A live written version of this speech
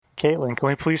Caitlin, can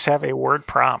we please have a word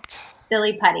prompt?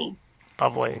 Silly putty.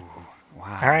 Lovely.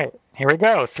 Wow. All right, here we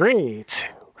go. 3, 2.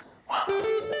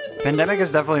 Pandemic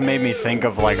has definitely made me think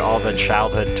of like all the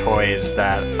childhood toys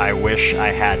that I wish I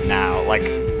had now. Like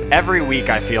every week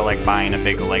I feel like buying a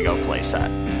big Lego playset.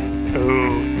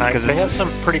 Ooh, nice. 'Cause They it's- have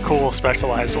some pretty cool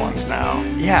specialized ones now.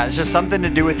 Yeah, it's just something to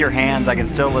do with your hands. I can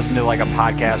still listen to like a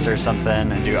podcast or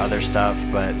something and do other stuff,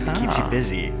 but it keeps you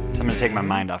busy. So I'm going to take my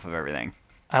mind off of everything.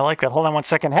 I like that. Hold on one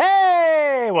second.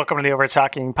 Hey! Welcome to the Over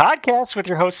Talking podcast with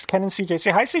your hosts, Ken and CJ.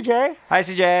 Say hi, CJ. Hi,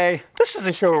 CJ. This is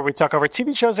the show where we talk over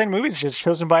TV shows and movies just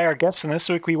chosen by our guests. And this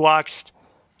week we watched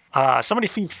Somebody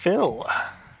Feed Phil.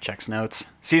 Checks notes.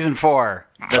 Season 4,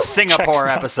 the Singapore Checks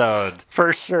notes. episode.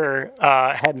 For sure.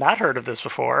 Had not heard of this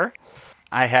before.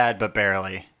 I had, but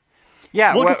barely.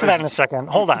 Yeah, We'll get to that in a second.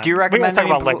 Hold on. Do you recommend we gotta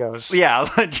talk any about Legos. Yeah,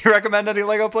 do you recommend any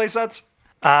Lego playsets?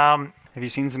 Have you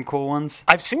seen some cool ones?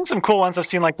 I've seen some cool ones. I've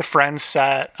seen like the Friends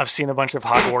set. I've seen a bunch of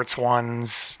Hogwarts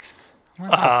ones.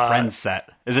 What's the Friends set?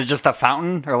 Is it just a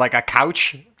fountain or like a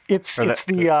couch? It's Or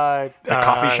the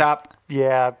coffee shop?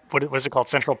 Yeah. What is it called?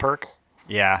 Central Perk?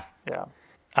 Yeah. Yeah.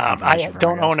 Adventure I for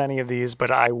don't my own guys. any of these,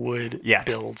 but I would Yet.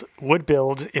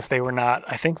 build if they were not,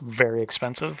 I think, very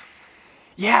expensive.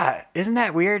 Yeah, isn't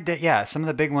that weird? That, yeah, some of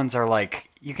the big ones are like,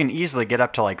 you can easily get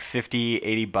up to like $50,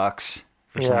 $80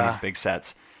 for some of Yeah. these big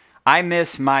sets. I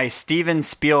miss my Steven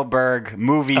Spielberg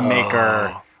movie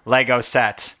maker Lego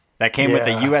set that came with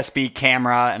a Yeah. USB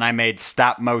camera, and I made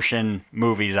stop motion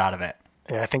movies out of it.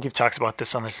 Yeah, I think you've talked about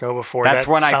this on the show before. That's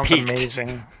that when I sounds peaked.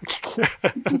 amazing.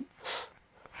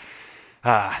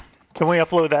 Can we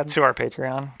upload that to our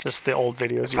Patreon? Just the old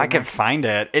videos. If I can find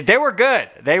it. They were good.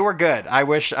 They were good. I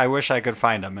wish I could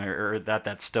find them, or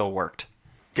that still worked.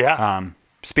 Yeah.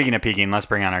 Speaking of peaking, let's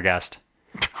bring on our guest.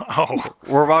 Oh,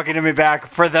 We're welcoming me back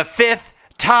for the 5th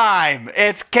time.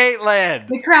 It's Caitlin.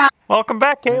 The crowd. welcome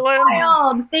back, Caitlin.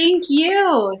 Wild. Thank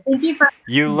you. Thank you for.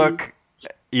 You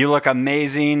look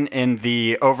amazing in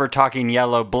the over talking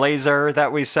yellow blazer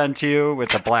that we sent you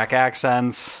with the black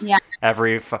accents. Yeah.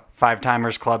 Every Five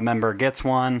Timers Club member gets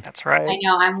one. That's right. I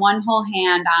know I'm one whole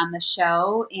hand on the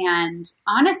show, and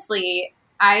honestly,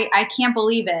 I can't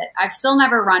believe it. I've still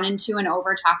never run into an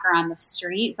overtalker on the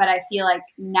street, but I feel like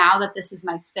now that this is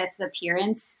my 5th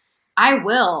appearance, I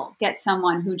will get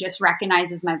someone who just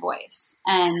recognizes my voice,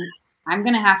 and I'm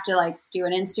gonna have to like do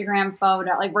an Instagram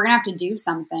photo. Like we're gonna have to do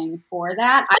something for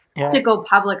that. I have to go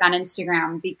public on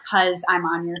Instagram because I'm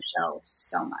on your show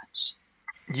so much.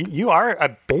 You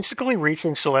are basically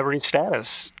reaching celebrity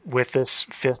status with this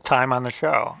 5th time on the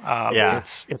show. Yeah.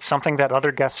 It's something that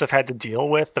other guests have had to deal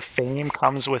with. The fame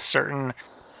comes with certain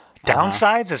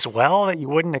downsides as well that you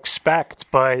wouldn't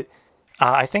expect. But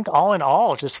I think all in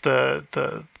all, just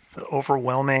the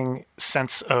overwhelming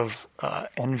sense of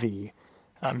envy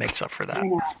makes up for that,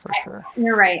 for sure.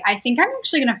 You're right. I think I'm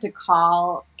actually going to have to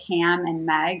call Cam and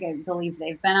Meg. I believe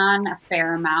they've been on a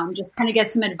fair amount and just kind of get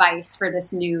some advice for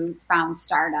this newfound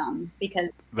stardom because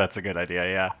That's a good idea,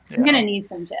 yeah. I'm going to need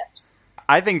some tips.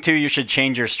 I think, too, you should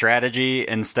change your strategy.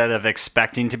 Instead of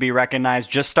expecting to be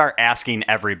recognized, just start asking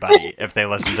everybody if they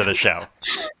listen to the show.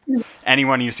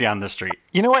 Anyone you see on the street.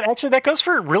 You know what? Actually, that goes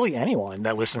for really anyone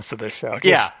that listens to this show.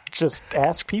 Just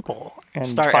ask people and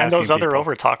Start find asking those other people.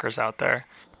 Because overtalkers out there.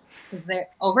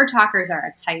 overtalkers are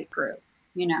a tight group,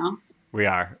 you know? We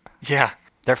are. Yeah.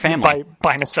 They're family.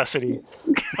 By necessity.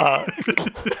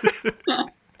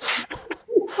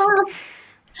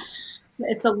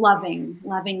 It's a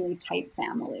lovingly tight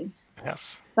family.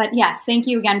 Yes. But yes, thank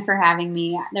you again for having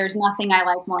me. There's nothing I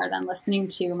like more than listening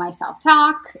to myself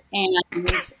talk, and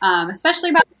especially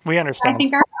about We I understand.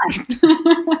 think are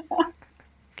fun.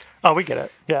 Oh, we get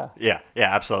it. Yeah. Yeah,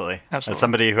 absolutely. Absolutely. As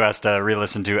somebody who has to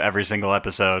re-listen to every single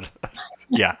episode,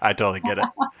 yeah, I totally get it.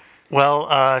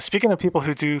 Well, speaking of people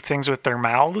who do things with their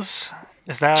mouths,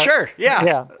 is that Sure, yeah.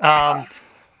 Yeah.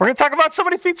 We're going to talk about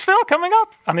Somebody Feeds Phil coming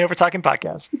up on the Overtalking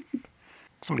podcast.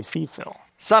 Somebody feed Phil.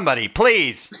 Somebody,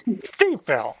 please. Feed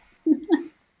Phil.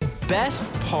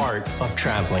 Best part of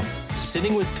traveling,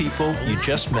 sitting with people you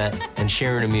just met and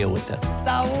sharing a meal with them.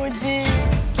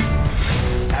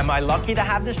 Am I lucky to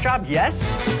have this job? Yes.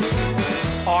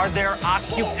 Are there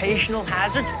occupational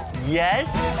hazards?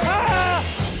 Yes.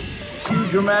 Cue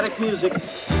dramatic music.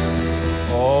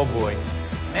 Oh boy.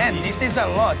 Man, this is a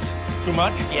lot. Too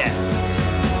much? Yeah.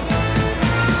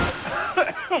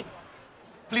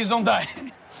 Please don't die.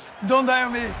 Don't die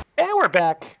on me. And we're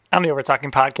back on the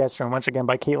Overtalking podcast, joined once again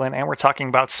by Caitlin, and we're talking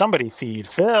about Somebody Feed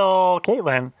Phil.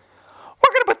 Caitlin,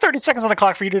 we're going to put 30 seconds on the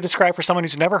clock for you to describe for someone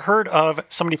who's never heard of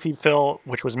Somebody Feed Phil,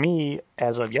 which was me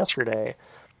as of yesterday,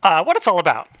 what it's all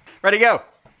about. Ready, go.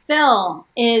 Phil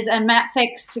is a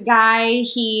Netflix guy.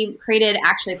 He created,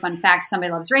 actually, fun fact,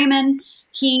 Somebody Loves Raymond.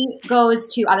 He goes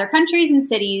to other countries and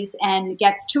cities and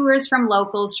gets tours from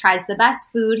locals, tries the best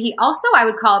food. He also, I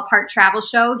would call it part travel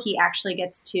show. He actually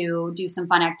gets to do some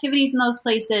fun activities in those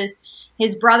places.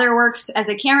 His brother works as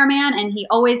a cameraman, and he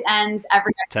always ends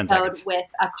every episode with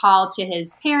a call to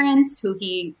his parents, who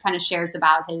he kind of shares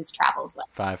about his travels with.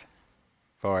 5,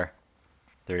 4,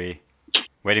 3.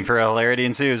 Waiting for hilarity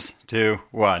ensues. 2,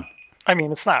 1. I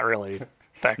mean, it's not really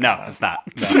that. No, it's not.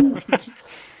 No.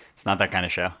 It's not that kind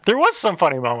of show. There was some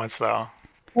funny moments, though.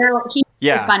 He's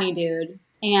a funny dude,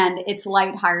 and it's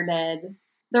lighthearted.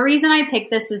 The reason I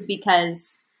picked this is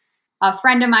because a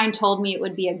friend of mine told me it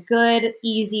would be a good,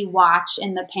 easy watch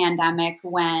in the pandemic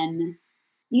when,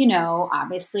 you know,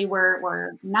 obviously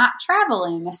we're not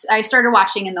traveling. I started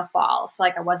watching in the fall, so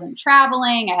like I wasn't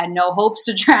traveling. I had no hopes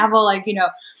to travel, like, you know,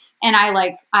 and I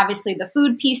like obviously the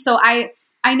food piece. So I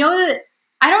know that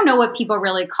I don't know what people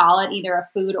really call it, either a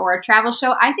food or a travel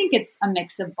show. I think it's a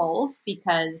mix of both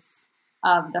because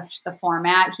of the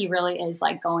format. He really is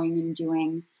like going and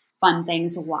doing fun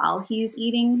things while he's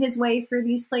eating his way through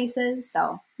these places.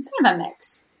 So it's kind of a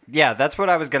mix. Yeah, that's what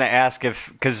I was going to ask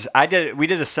because we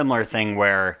did a similar thing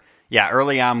where,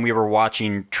 early on we were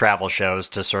watching travel shows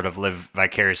to sort of live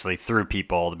vicariously through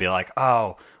people to be like,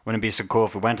 oh, wouldn't it be so cool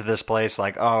if we went to this place?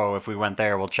 Like, oh, if we went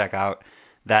there, we'll check out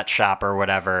that shop or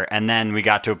whatever. And then we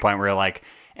got to a point where we're like,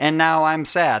 and now I'm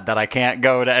sad that I can't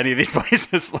go to any of these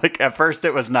places. Like at first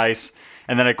it was nice.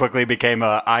 And then it quickly became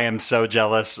I am so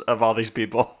jealous of all these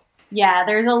people. Yeah,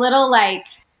 there's a little like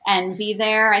envy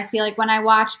there, I feel like, when I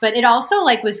watched, but it also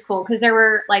like was cool because there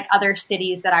were like other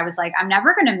cities that I was like, I'm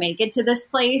never going to make it to this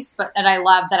place, but that I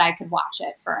love that I could watch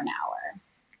it for an hour.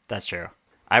 That's true.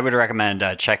 I would recommend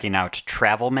checking out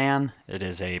Travel Man. It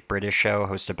is a British show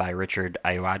hosted by Richard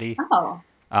Ayoade. Oh.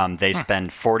 They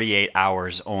spend 48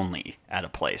 hours only at a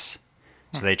place.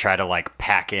 So they try to like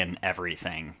pack in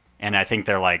everything. And I think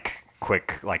they're like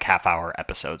quick, like half-hour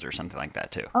episodes or something like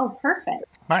that too. Oh, perfect.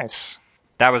 Nice.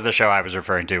 That was the show I was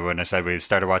referring to when I said we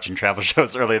started watching travel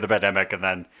shows early in the pandemic and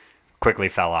then quickly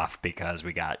fell off because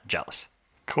we got jealous.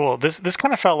 Cool. This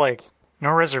kind of felt like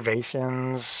No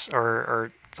Reservations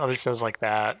or other shows like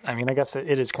that. I mean, I guess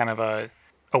it is kind of a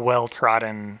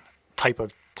well-trodden type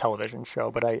of television show,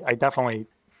 but I definitely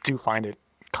do find it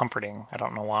comforting. I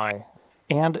don't know why.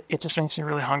 And it just makes me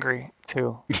really hungry,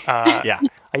 too. Yeah.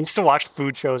 I used to watch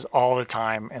food shows all the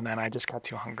time, and then I just got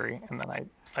too hungry, and then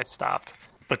I stopped.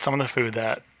 But some of the food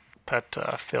that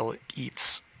Phil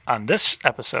eats on this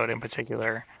episode in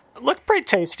particular looked pretty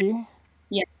tasty.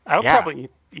 Yeah. I would probably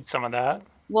eat some of that.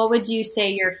 What would you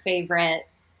say your favorite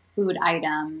food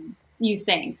item you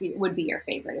think would be your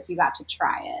favorite if you got to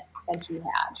try it that you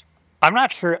had? I'm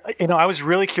not sure. You know, I was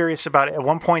really curious about it. At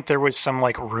one point, there was some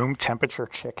like room temperature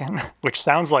chicken, which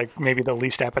sounds like maybe the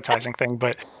least appetizing thing.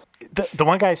 But the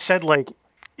one guy said like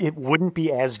it wouldn't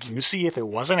be as juicy if it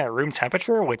wasn't at room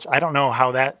temperature, which I don't know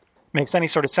how that makes any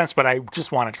sort of sense. But I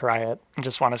just want to try it and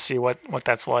just want to see what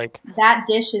that's like. That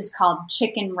dish is called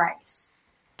chicken rice.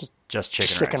 Just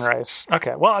chicken rice.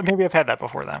 Okay. Well, maybe I've had that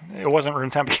before then. It wasn't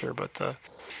room temperature, but...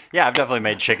 Yeah, I've definitely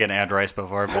made chicken and rice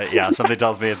before, but yeah, something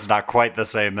tells me it's not quite the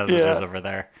same as it is over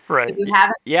there. Right. You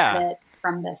haven't had it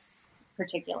from this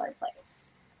particular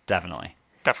place. Definitely.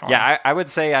 Yeah, I would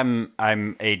say I'm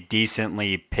a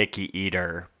decently picky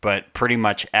eater, but pretty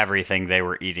much everything they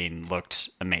were eating looked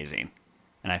amazing,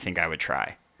 and I think I would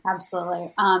try.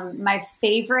 Absolutely. My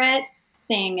favorite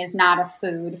thing is not a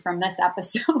food from this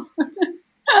episode.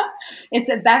 It's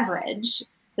a beverage.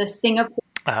 The Singapore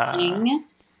thing.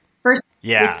 First,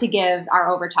 just to give our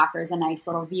overtalkers a nice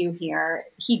little view here,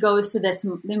 he goes to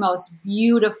the most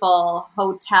beautiful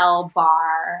hotel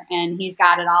bar, and he's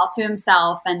got it all to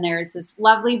himself. And there's this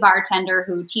lovely bartender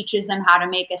who teaches him how to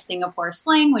make a Singapore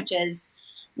sling, which is,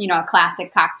 you know, a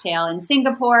classic cocktail in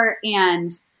Singapore.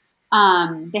 And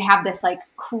they have this like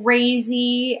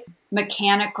crazy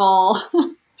mechanical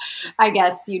I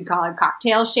guess you'd call it a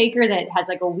cocktail shaker that has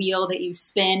like a wheel that you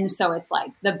spin. So it's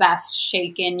like the best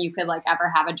shaken you could like ever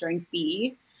have a drink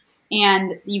be.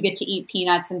 And you get to eat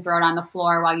peanuts and throw it on the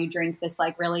floor while you drink this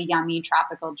like really yummy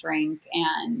tropical drink.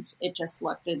 And it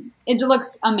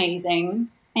looks amazing.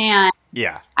 And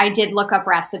I did look up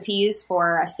recipes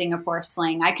for a Singapore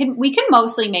sling. We can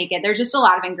mostly make it. There's just a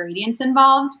lot of ingredients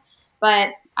involved, but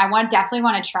I definitely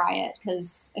want to try it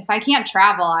because if I can't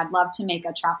travel, I'd love to make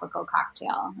a tropical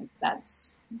cocktail. Like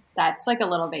that's like a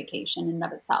little vacation in and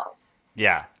of itself.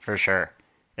 Yeah, for sure.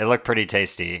 It looked pretty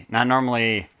tasty. Not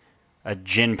normally a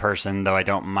gin person, though I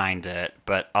don't mind it,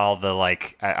 but all the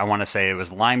like, I want to say it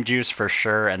was lime juice for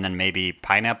sure, and then maybe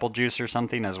pineapple juice or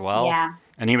something as well. Yeah.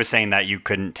 And he was saying that you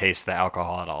couldn't taste the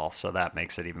alcohol at all, so that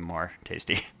makes it even more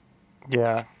tasty.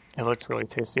 Yeah, it looked really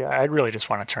tasty. I really just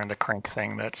want to turn the crank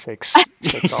thing that shakes all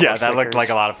Yeah, the that looked shakers. like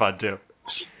a lot of fun too.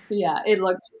 Yeah, it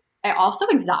looked also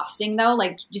exhausting though.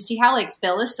 Like, you see how like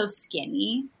Phil is so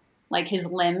skinny? Like his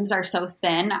limbs are so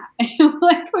thin.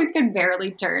 Like we could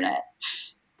barely turn it.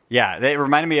 Yeah, it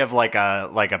reminded me of like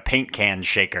a paint can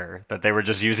shaker that they were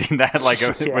just using that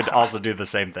it would also do the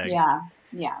same thing. Yeah,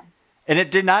 yeah. And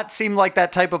it did not seem like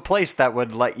that type of place that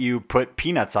would let you put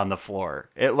peanuts on the floor.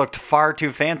 It looked far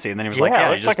too fancy. And then he was like, it yeah, you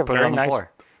looked just like a put it very on the nice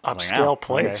floor. I was like, upscale oh,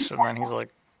 place. okay. And then he's like,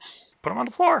 put them on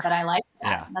the floor. But I like that.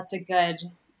 Yeah. That's a good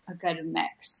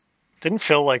mix. Didn't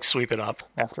Phil like sweep it up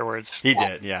afterwards? He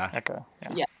did, yeah. Okay.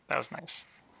 Yeah. That was nice.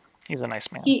 He's a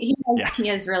nice man. He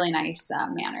has really nice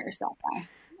manners, that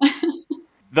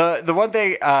guy. The one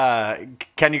thing,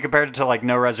 Ken, you compared it to like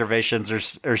No Reservations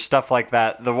or stuff like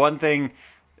that. The one thing,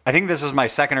 I think this was my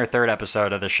second or third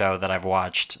episode of the show that I've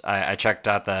watched. I checked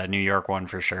out the New York one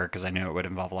for sure because I knew it would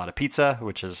involve a lot of pizza,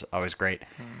 which is always great.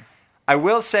 I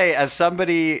will say, as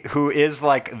somebody who is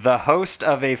like the host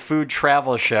of a food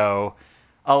travel show,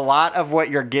 a lot of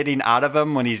what you're getting out of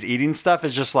him when he's eating stuff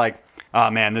is just like, oh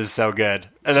man, this is so good.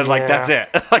 And then like, that's it.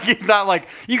 Like, he's not like,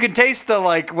 you can taste the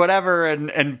like whatever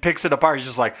and picks it apart. He's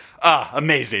just like,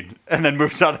 amazing. And then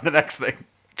moves on to the next thing.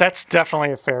 That's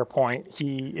definitely a fair point.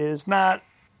 He is not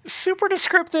super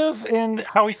descriptive in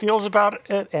how he feels about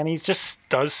it. And he just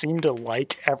does seem to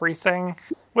like everything,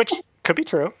 which could be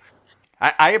true.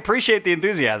 I appreciate the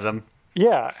enthusiasm.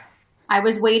 Yeah. I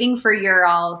was waiting for your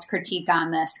all's critique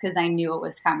on this because I knew it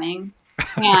was coming.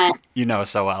 And You know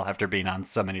so well after being on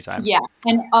so many times. yeah.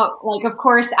 And like, of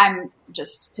course, I'm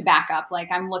just to back up. Like,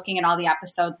 I'm looking at all the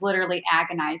episodes, literally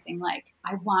agonizing. Like,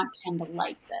 I want Ken to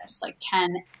like this. Like,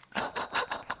 Ken.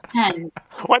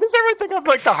 Why does everyone think I'm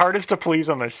like the hardest to please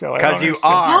on this show? Because you Yes,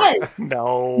 are.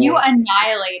 No. you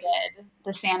annihilated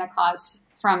the Santa Claus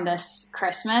from this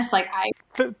Christmas. Like,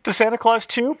 The Santa Claus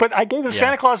 2? But I gave the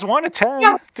Santa Claus 1 a 10,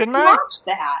 didn't I? watched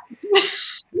that.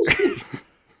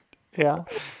 Yeah.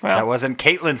 That Well, wasn't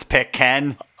Caitlin's pick,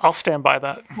 Ken. I'll stand by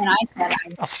that. And I said,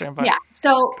 I'll stand by yeah.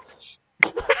 So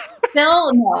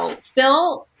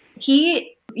Phil,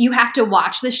 you have to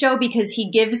watch the show because he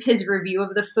gives his review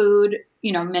of the food,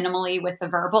 minimally with the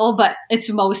verbal, but it's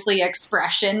mostly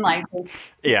expression, like it's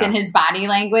in his body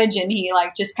language. And he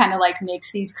like just kind of like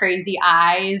makes these crazy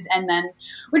eyes. And then,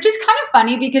 which is kind of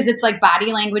funny because it's like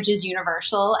body language is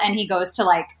universal. And he goes to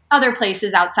like other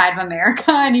places outside of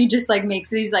America and he just like makes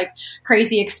these like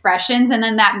crazy expressions. And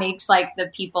then that makes like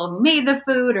the people who made the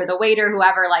food or the waiter,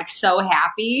 whoever, like so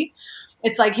happy.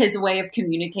 It's like his way of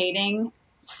communicating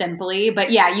simply.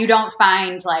 But yeah, you don't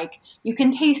find like you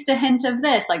can taste a hint of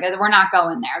this. Like, we're not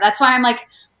going there. That's why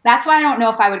I don't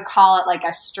know if I would call it like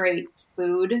a straight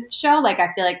food show. Like,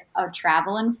 I feel like a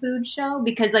travel and food show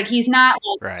because like he's not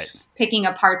like picking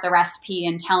apart the recipe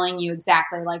and telling you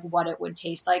exactly like what it would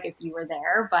taste like if you were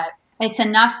there. But it's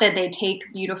enough that they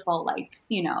take beautiful, like,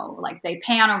 like they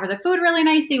pan over the food really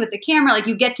nicely with the camera. Like,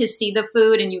 you get to see the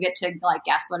food and you get to like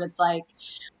guess what it's like.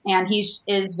 And he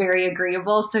is very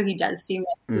agreeable. So he does seem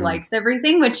like he likes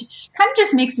everything, which kind of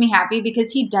just makes me happy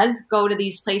because he does go to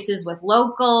these places with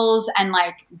locals and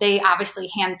like they obviously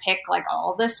handpick like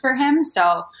all of this for him.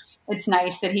 So it's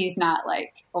nice that he's not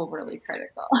like overly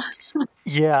critical.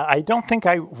 Yeah, I don't think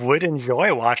I would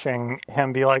enjoy watching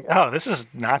him be like, oh, this is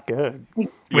not good.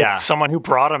 With someone who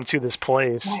brought him to this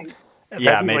place. Right.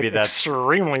 That'd be, maybe like, that's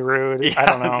extremely rude. I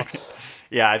don't know.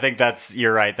 Yeah, I think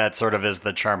you're right. That sort of is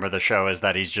the charm of the show is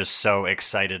that he's just so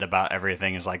excited about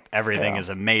everything. Is like, everything is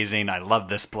amazing. I love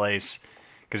this place.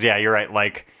 Because, yeah, you're right.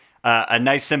 Like, a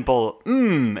nice simple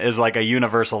is like a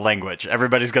universal language.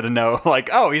 Everybody's going to know, like,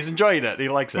 oh, he's enjoying it. He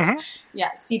likes it. Mm-hmm.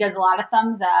 Yes, he does a lot of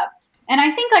thumbs up. And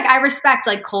I think, like, I respect,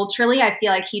 like, culturally, I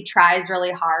feel like he tries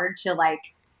really hard to, like,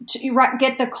 to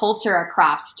get the culture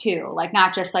across, too. Like,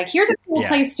 not just, like, here's a cool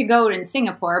place to go in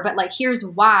Singapore, but, like, here's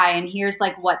why, and here's,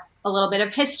 like, what a little bit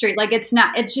of history. Like, it's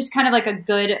just kind of, like, a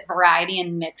good variety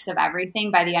and mix of everything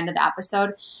by the end of the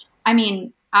episode. I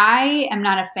mean, I am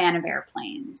not a fan of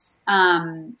airplanes.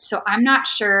 So I'm not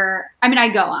sure. I mean,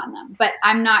 I go on them, but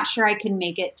I'm not sure I can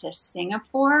make it to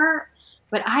Singapore,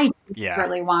 but I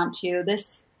really want to.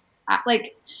 This,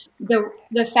 like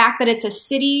the fact that it's a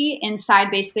city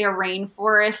inside basically a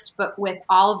rainforest, but with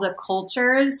all of the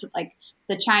cultures, like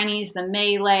the Chinese, the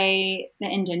Malay, the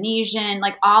Indonesian,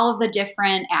 like all of the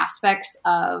different aspects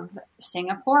of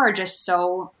Singapore are just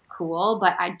so cool.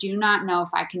 But I do not know if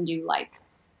I can do like,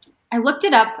 I looked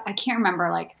it up. I can't remember.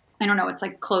 Like, I don't know. It's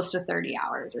like close to 30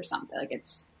 hours or something. Like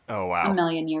it's a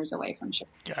million years away from sure.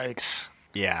 Yikes.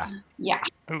 Yeah. Yeah.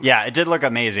 Yeah, it did look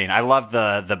amazing. I love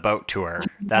the boat tour.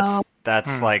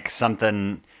 That's like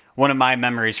something. One of my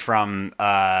memories from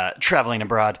traveling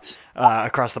abroad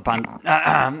across the pond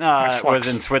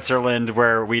was in Switzerland,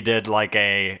 where we did like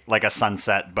a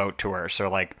sunset boat tour. So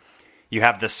like you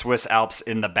have the Swiss Alps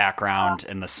in the background,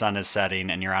 and the sun is setting,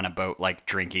 and you're on a boat like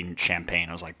drinking champagne.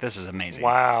 I was like, this is amazing.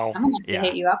 Wow. I'm gonna have to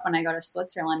hit you up when I go to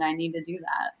Switzerland. I need to do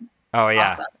that. Oh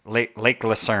yeah, Awesome. Lake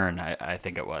Lucerne, I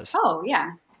think it was. Oh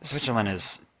yeah, Switzerland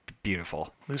is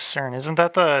beautiful. Lucerne, isn't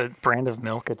that the brand of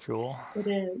milk at Jewel? it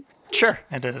is. Sure.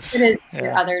 It is. It is. Yeah.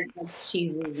 Your other like,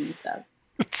 cheeses and stuff.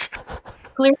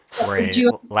 Clearly, We're a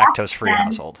lactose-free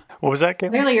household. What was that,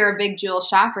 Kim? Clearly, you're a big Jewel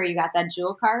shopper. You got that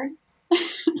Jewel card.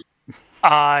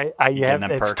 I have.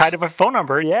 them It's perks. tied to my phone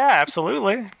number. Yeah,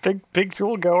 absolutely. Big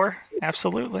Jewel goer.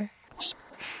 Absolutely.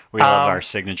 We love our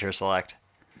signature select.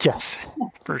 Yes,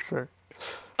 for sure.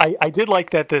 I did like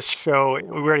that this show,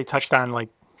 we already touched on, like,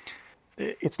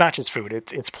 it's not just food,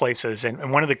 it's places.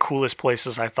 And one of the coolest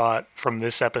places I thought from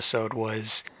this episode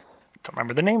was, I don't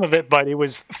remember the name of it, but it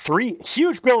was 3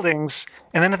 huge buildings.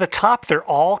 And then at the top, they're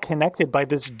all connected by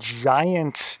this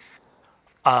giant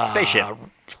Spaceship.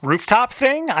 rooftop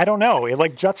thing. I don't know. It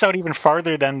like juts out even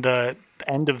farther than the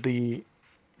end of the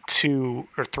 2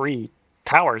 or 3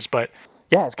 towers. But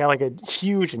yeah, it's got like a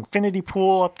huge infinity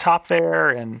pool up top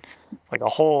there and like a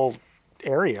whole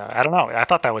area. I don't know. I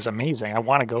thought that was amazing. I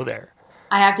want to go there.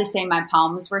 I have to say my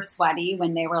palms were sweaty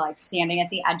when they were like standing at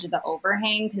the edge of the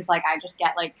overhang because like I just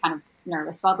get like kind of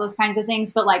nervous about those kinds of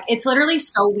things. But like it's literally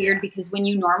so weird because when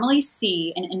you normally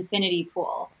see an infinity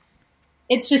pool,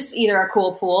 it's just either a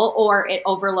cool pool or it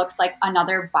overlooks like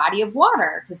another body of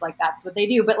water because like that's what they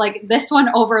do. But like this one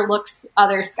overlooks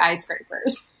other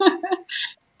skyscrapers.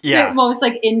 Yeah. The most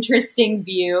like interesting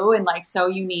view and like so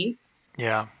unique.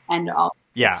 Yeah. And all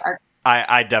Yeah.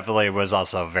 I definitely was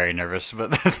also very nervous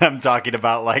with them talking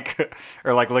about like,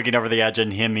 or like looking over the edge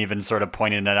and him even sort of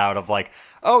pointing it out of like,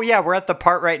 oh yeah, we're at the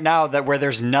part right now that where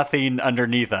there's nothing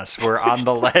underneath us. We're on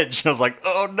the ledge. I was like,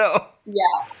 oh no.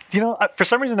 Yeah. You know, for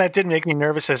some reason that didn't make me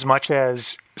nervous as much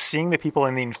as seeing the people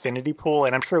in the infinity pool.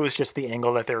 And I'm sure it was just the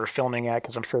angle that they were filming at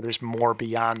because I'm sure there's more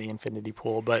beyond the infinity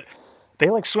pool. But they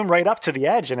like swim right up to the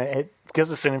edge and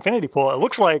because it's an infinity pool, it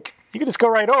looks like you could just go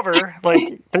right over.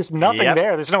 Like there's nothing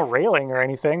there. There's no railing or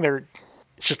anything.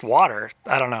 It's just water.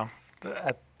 I don't know.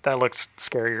 That looks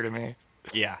scarier to me.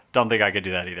 Yeah. Don't think I could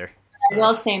do that either. I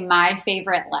will say my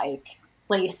favorite like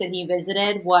place that he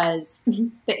visited was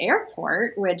the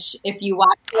airport, which if you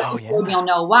watch the episode, you'll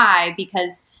know why,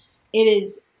 because it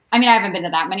is, I mean, I haven't been to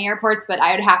that many airports, but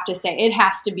I would have to say it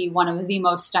has to be one of the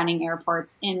most stunning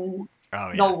airports in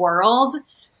the world.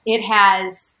 It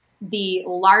has the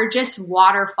largest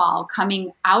waterfall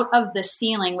coming out of the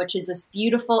ceiling, which is this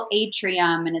beautiful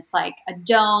atrium. And it's like a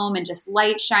dome and just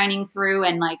light shining through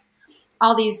and like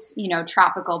all these, you know,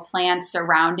 tropical plants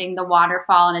surrounding the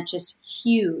waterfall. And it's just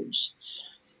huge.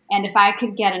 And if I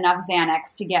could get enough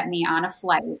Xanax to get me on a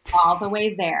flight all the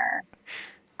way there,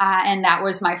 and that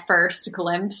was my first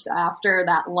glimpse after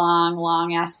that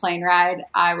long ass plane ride,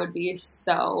 I would be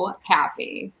so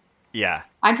happy. Yeah.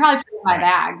 I'd probably forget my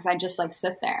bags. I'd just like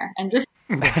sit there and just.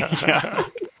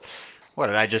 What,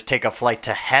 did I just take a flight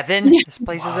to heaven? This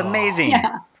place is amazing.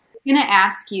 Yeah. I'm going to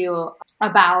ask you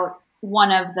about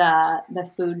one of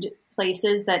the food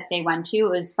places that they went to. It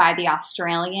was by the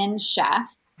Australian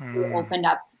chef who opened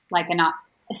up like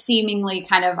a seemingly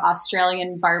kind of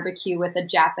Australian barbecue with a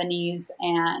Japanese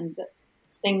and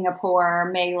Singapore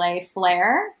Malay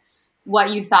flair.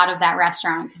 What you thought of that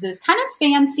restaurant, because it was kind of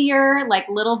fancier, like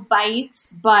little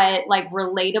bites, but like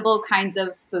relatable kinds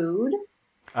of food.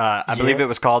 I believe it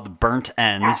was called Burnt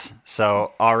Ends,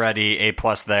 so already A+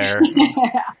 there,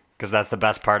 because that's the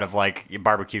best part of like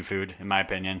barbecue food, in my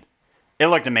opinion. It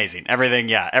looked amazing. Everything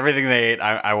they ate,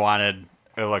 I wanted.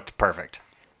 It looked perfect.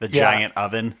 The giant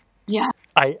oven. Yeah.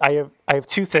 I have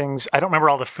 2 things. I don't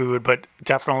remember all the food, but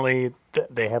definitely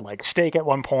they had like steak at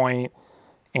one point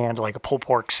and like a pulled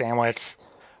pork sandwich.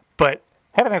 But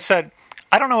having that said,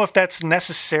 I don't know if that's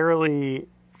necessarily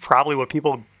probably what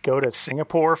people go to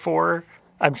Singapore for.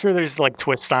 I'm sure there's like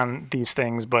twists on these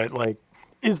things, but like,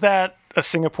 is that a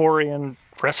Singaporean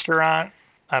restaurant?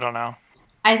 I don't know.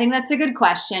 I think that's a good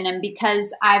question. And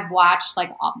because I've watched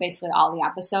like basically all the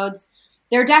episodes,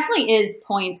 there definitely is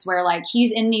points where like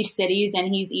he's in these cities and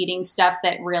he's eating stuff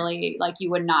that really like you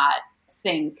would not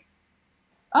think,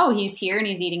 oh, he's here and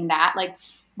he's eating that. Like,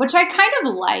 which I kind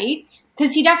of like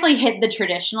because he definitely hit the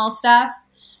traditional stuff.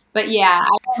 But yeah,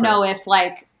 I don't know if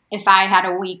like if I had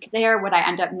a week there, would I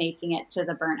end up making it to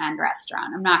the Burnt End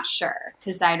restaurant? I'm not sure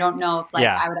because I don't know if like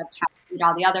I would have time to eat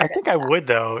all the other. I think stuff. I would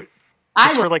though,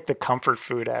 just for like the comfort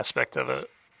food aspect of it.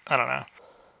 I don't know.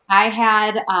 I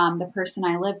had the person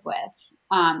I live with,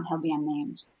 he'll be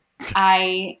unnamed.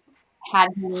 I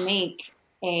had him make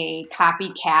a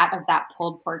copycat of that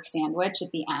pulled pork sandwich at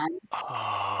the end.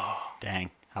 Oh, Dang.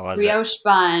 How was it? Brioche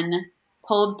bun,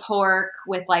 pulled pork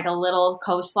with like a little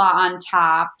coleslaw on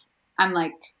top. I'm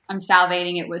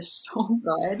salivating. It was so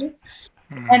good.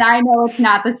 And I know it's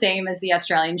not the same as the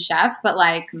Australian chef, but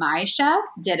like my chef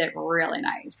did it really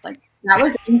nice. Like that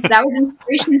was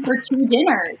inspiration for 2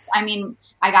 dinners. I mean,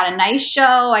 I got a nice show.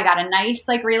 I got a nice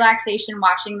like relaxation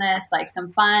watching this, like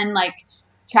some fun, like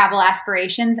travel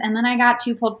aspirations. And then I got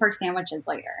 2 pulled pork sandwiches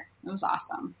later. It was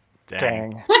awesome.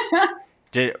 dang. Are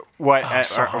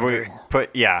we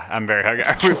I'm very hungry.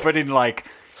 Are we putting like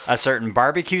a certain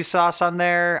barbecue sauce on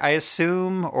there, I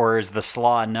assume? Or is the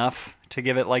slaw enough to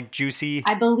give it like juicy?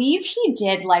 I believe he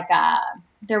did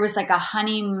there was like a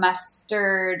honey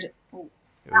mustard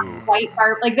white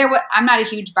I'm not a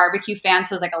huge barbecue fan,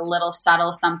 so it was like a little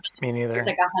subtle something. Me neither. It's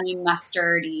like a honey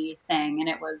mustardy thing, and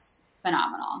it was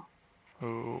phenomenal.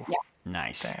 Ooh. Yeah.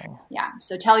 Nice. Dang. Yeah.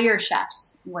 So tell your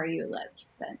chefs where you live.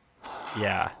 But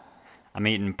Yeah. I'm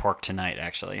eating pork tonight,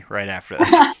 actually, right after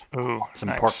this. Ooh. Some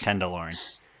nice. pork tenderloin.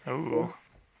 Ooh.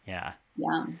 Yeah.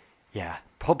 yum. Yeah.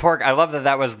 Pulled pork. I love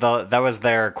that was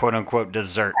their quote unquote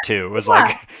dessert too. It was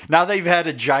like, now that you've had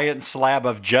a giant slab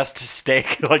of just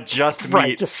steak, like just meat,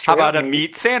 Right, just how straight about a meat.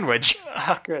 meat sandwich?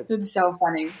 Oh, good. It's so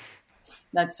funny.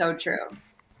 That's so true.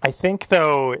 I think,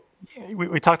 though,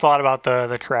 we talked a lot about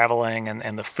the traveling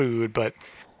and the food, but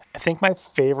I think my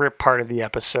favorite part of the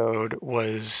episode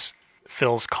was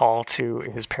Phil's call to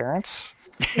his parents.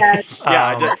 Yes.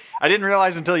 Yeah, I didn't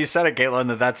realize until you said it,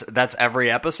 Caitlin, that's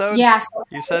every episode. Yeah. So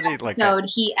You said it like episode,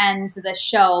 he ends the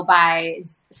show by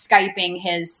Skyping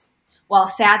his. Well,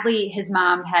 sadly, his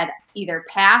mom had either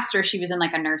passed or she was in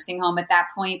like a nursing home at that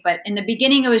point. But in the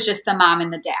beginning, it was just the mom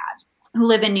and the dad who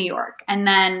live in New York. And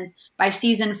then by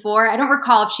season 4, I don't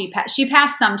recall if she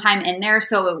passed sometime in there.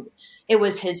 So it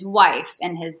was his wife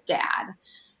and his dad.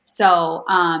 So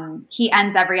he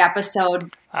ends every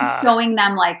episode showing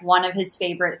them like one of his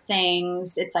favorite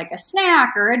things. It's like a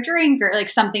snack or a drink or like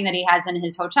something that he has in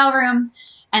his hotel room.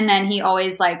 And then he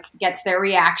always like gets their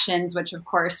reactions, which of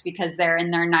course, because they're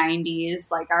in their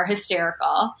 90s, like are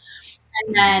hysterical.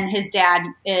 And then his dad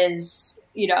is,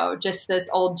 just this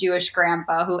old Jewish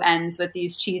grandpa who ends with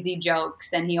these cheesy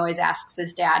jokes. And he always asks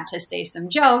his dad to say some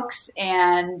jokes.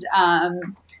 And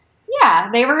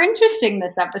they were interesting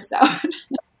this episode.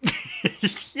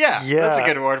 yeah, that's a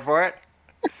good word for it.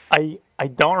 I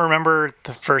don't remember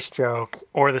the first joke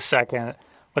or the second,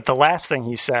 but the last thing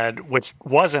he said, which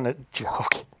wasn't a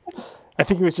joke, I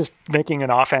think he was just making an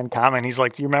offhand comment. He's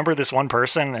like, "Do you remember this one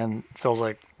person?" And Phil's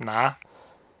like, "Nah."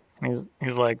 And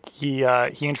he's like, he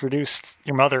introduced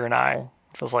your mother and I.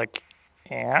 Phil's like,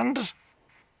 and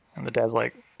the dad's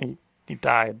like, he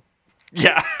died.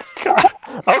 Yeah.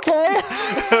 Okay.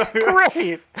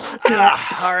 Great.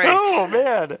 All right. Oh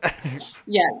man.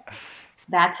 Yes.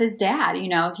 That's his dad.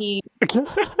 He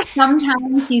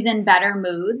sometimes he's in better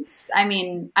moods. I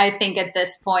mean, I think at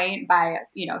this point by,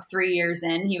 3 years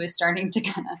in, he was starting to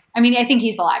I think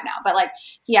he's alive now, but like,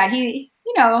 yeah, he,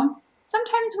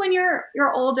 sometimes when you're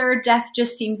older, death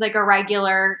just seems like a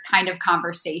regular kind of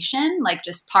conversation, like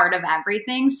just part of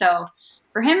everything. So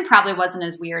for him, probably wasn't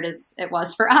as weird as it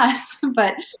was for us.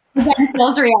 But then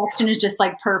Phil's reaction is just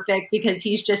like perfect because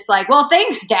he's just like, well,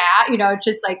 thanks, Dad.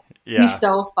 Just like, He's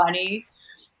so funny.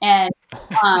 And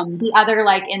the other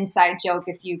like inside joke,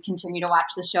 if you continue to watch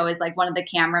the show, is like one of the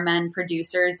cameramen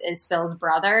producers is Phil's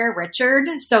brother,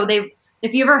 Richard. So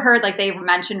if you ever heard, like they've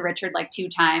mentioned Richard like 2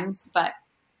 times, but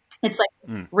it's like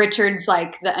Richard's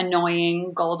like the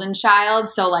annoying golden child.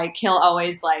 So like he'll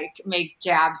always like make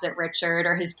jabs at Richard,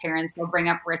 or his parents will bring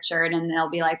up Richard and they'll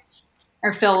be like,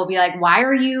 or Phil will be like, why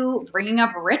are you bringing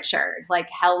up Richard? Like,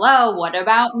 hello, what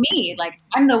about me? Like,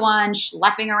 I'm the one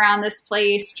schlepping around this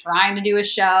place, trying to do a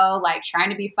show, like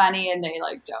trying to be funny. And they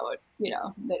like don't,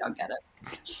 they don't get it.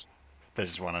 They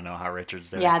just want to know how Richard's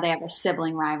doing. Yeah, they have a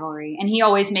sibling rivalry. And Phil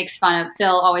always makes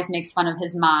fun of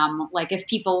his mom. Like if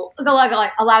people, like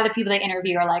a lot of the people they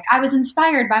interview are like, I was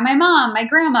inspired by my mom, my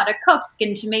grandma to cook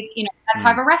and to make, that's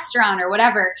why I have a restaurant or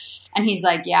whatever. And he's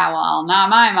like, yeah, well, not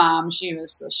my mom. She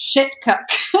was a shit cook.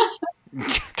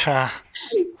 Yeah.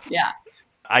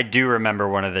 I do remember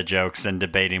one of the jokes and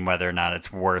debating whether or not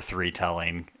it's worth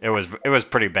retelling. It was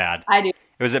pretty bad. I do.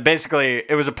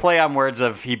 It was a play on words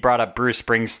of, he brought up Bruce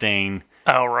Springsteen.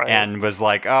 Oh, right. And was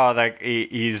like, oh,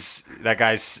 that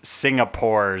guy's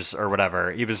Singapore's or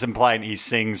whatever. He was implying he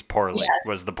sings poorly. Yes.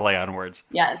 Was the play on words.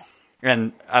 Yes.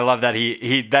 And I love that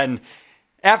he then,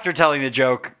 after telling the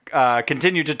joke,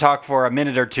 continued to talk for a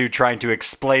minute or two trying to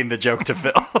explain the joke to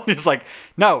Phil. He was like,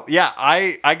 no, yeah,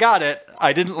 I got it.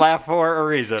 I didn't laugh for a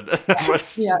reason.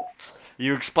 Yeah,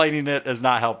 You explaining it is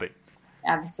not helping.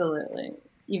 absolutely.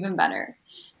 Even better.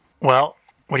 Well,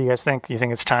 what do you guys think? Do you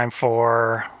think it's time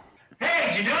for...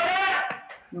 I'm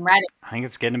ready. I think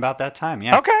it's getting about that time.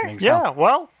 Yeah. I Okay, think so. yeah.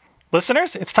 Well,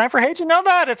 listeners, it's time for Hey, Did You Know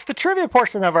That? It's the trivia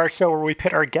portion of our show where we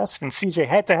pit our guest and CJ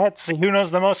head-to-head to see who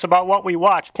knows the most about what we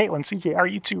watch. Caitlin, CJ, are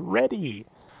you two ready?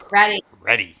 Ready.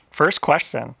 Ready. First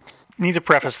question. Need to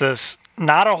preface this.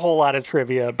 Not a whole lot of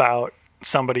trivia about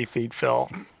Somebody Feed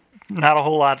Phil. Not a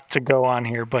whole lot to go on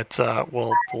here, but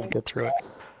we'll get through it.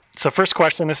 So first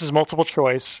question, this is multiple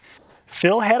choice.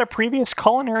 Phil had a previous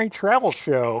culinary travel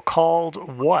show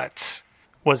called what?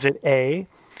 Was it A,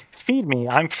 Feed Me,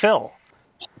 I'm Phil?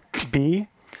 B,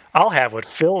 I'll have what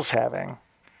Phil's having?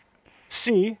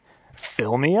 C,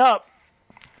 Fill Me Up?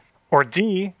 Or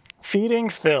D, Feeding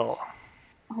Phil?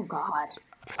 Oh, God.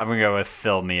 I'm going to go with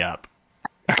Fill Me Up.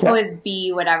 Go with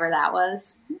B, whatever that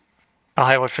was. I'll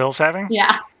have what Phil's having?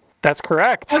 Yeah. That's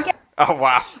correct. Okay. Oh,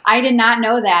 wow. I did not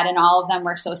know that, and all of them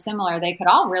were so similar. They could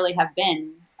all really have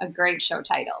been a great show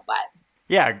title, but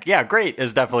Yeah, great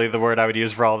is definitely the word I would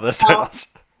use for all of those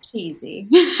titles. cheesy.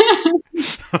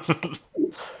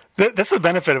 That's the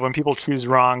benefit of when people choose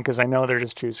wrong, because I know they're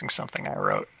just choosing something I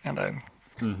wrote, and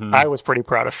I was pretty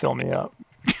proud of Fill Me Up,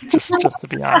 just to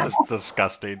be honest.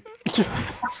 Disgusting.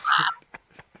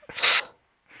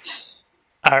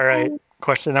 All right,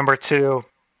 question number 2.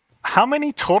 How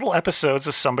many total episodes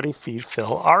of Somebody Feed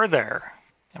Phil are there?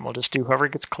 And we'll just do whoever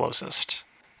gets closest.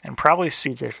 And probably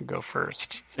CJ should go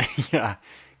first. Yeah.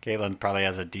 Caitlin probably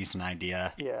has a decent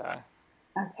idea. Yeah.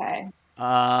 Okay.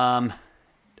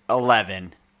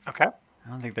 11. Okay. I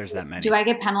don't think there's that many. Do I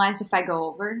get penalized if I go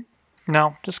over?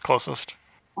 No, just closest.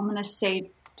 I'm going to say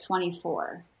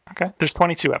 24. Okay. There's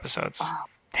 22 episodes.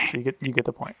 So you get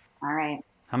the point. All right.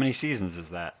 How many seasons is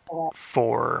that?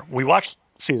 4. We watched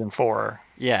season 4.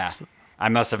 Yeah. I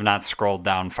must have not scrolled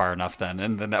down far enough then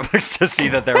in the Netflix to see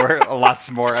that there were lots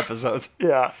more episodes.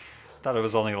 Yeah. Thought it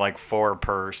was only like 4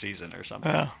 per season or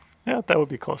something. Yeah, that would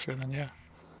be closer than, yeah.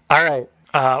 All right.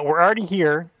 We're already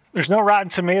here. There's no Rotten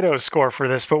Tomatoes score for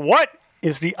this, but what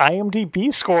is the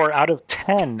IMDb score out of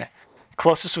 10?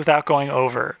 Closest without going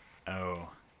over. Oh.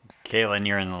 Caitlin,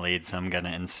 you're in the lead, so I'm going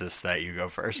to insist that you go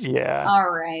first. Yeah. All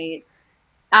right.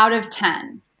 Out of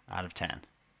 10. Out of 10.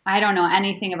 I don't know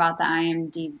anything about the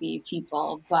IMDb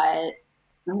people, but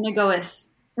I'm going to go with...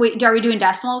 Wait, are we doing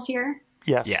decimals here?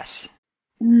 Yes. Yes.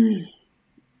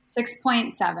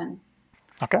 6.7.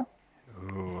 Okay.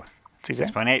 Ooh.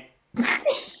 CJ? 6.8.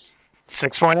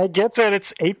 6.8 gets it.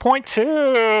 It's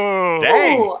 8.2.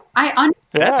 Dang. Ooh, I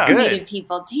That's underestimated good.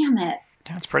 people. Damn it.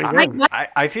 That's pretty I good. got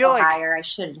I feel like higher. I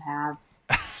should have.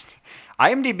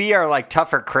 IMDb are like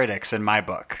tougher critics in my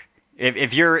book.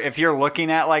 If you're looking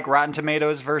at like Rotten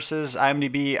Tomatoes versus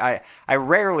IMDb, I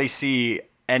rarely see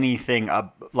anything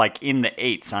like in the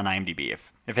 8s on IMDb.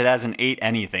 If it has an 8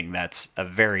 anything, that's a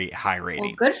very high rating.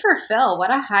 Well, good for Phil.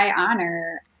 What a high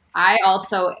honor. I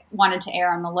also wanted to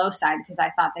err on the low side because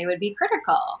I thought they would be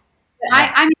critical. But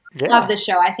I love the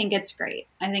show. I think it's great.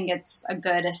 I think it's a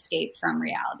good escape from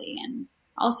reality. And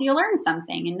also you learn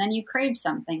something, and then you crave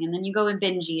something, and then you go and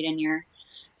binge eat in your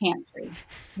pantry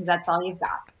because that's all you've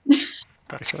got.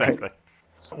 That's Exactly. right.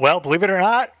 Well, believe it or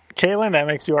not, Caitlin, that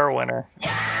makes you our winner.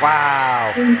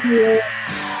 Wow. Thank you.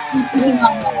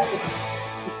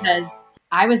 Because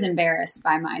I was embarrassed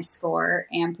by my score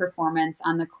and performance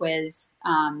on the quiz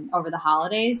over the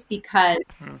holidays because,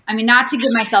 I mean, not to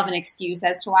give myself an excuse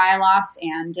as to why I lost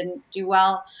and didn't do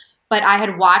well, but I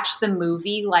had watched the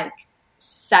movie like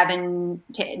 7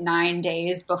 to 9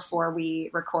 days before we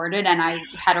recorded, and I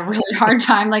had a really hard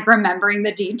time like remembering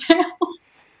the details.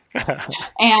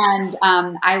 And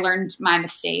I learned my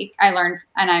mistake. And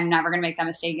I'm never going to make that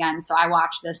mistake again. So I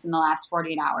watched this in the last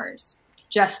 48 hours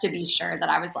just to be sure that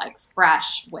I was like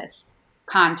fresh with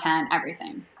content,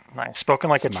 everything. Nice. Spoken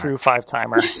like Smart. a true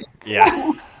 5-timer.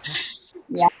 Yeah.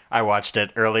 Yeah. I watched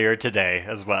it earlier today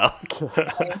as well.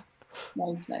 Nice.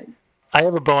 Nice. I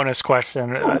have a bonus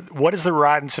question. What is the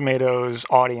Rotten Tomatoes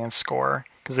audience score?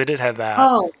 Because they did have that.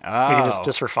 Oh, We can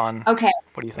just for fun. okay.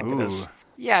 What do you think it is? Ooh.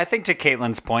 Yeah, I think to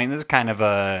Caitlin's point, this is kind of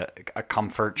a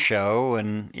comfort show,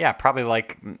 and yeah, probably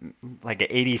like an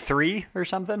 83 or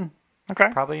something. Okay.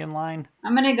 Probably in line.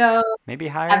 I'm going to go Maybe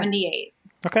higher. 78.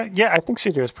 Okay. Yeah, I think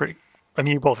CJ was pretty. I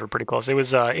mean, you both were pretty close. It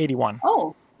was 81.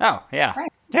 Oh, Oh, yeah.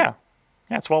 Right. Yeah.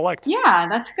 Yeah, it's well liked. yeah,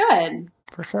 that's good.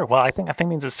 For sure. Well, I think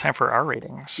means it's time for our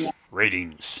ratings. Yeah.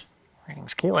 Ratings.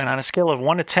 Ratings. Caitlin, on a scale of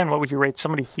 1 to 10, what would you rate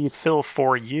Somebody Feed Phil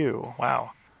for you?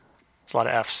 Wow. That's a lot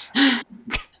of Fs.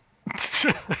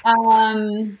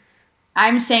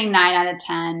 I'm saying 9 out of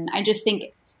 10. I just think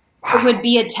it would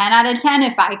be a 10 out of 10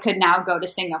 if I could now go to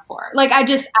Singapore. Like, I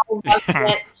love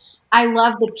it. I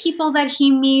love the people that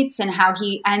he meets and how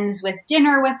he ends with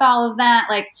dinner with all of that.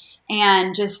 Like,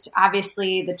 and just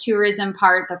obviously the tourism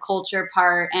part, the culture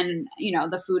part, and, you know,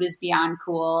 the food is beyond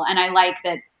cool. And I like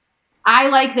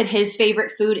that his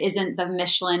favorite food isn't the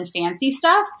Michelin fancy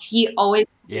stuff. He always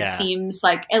seems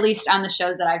like, at least on the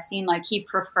shows that I've seen, like he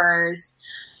prefers,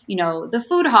 you know, the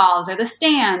food halls or the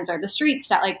stands or the street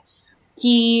stuff. Like,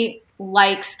 he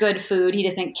likes good food. He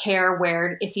doesn't care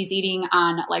where, if he's eating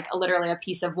on like literally a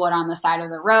piece of wood on the side of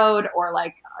the road or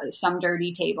like some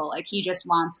dirty table. Like, he just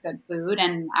wants good food,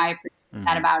 and I appreciate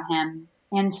that about him.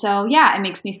 And so, yeah, it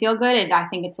makes me feel good. I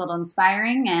think it's a little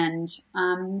inspiring, and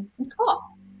it's cool.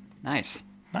 Nice.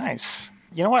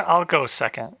 You know what? I'll go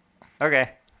second.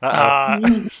 Okay.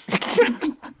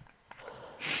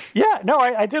 Yeah, no,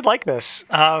 I did like this.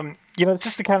 You know, this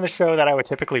is the kind of show that I would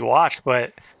typically watch,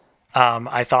 but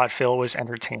I thought Phil was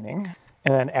entertaining.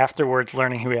 And then afterwards,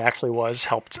 learning who he actually was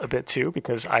helped a bit too,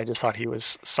 because I just thought he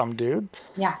was some dude.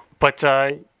 Yeah. But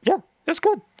yeah, it was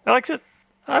good. I liked it.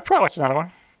 I'd probably watch another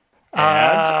one.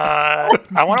 I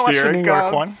want to watch the New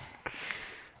York one.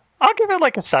 I'll give it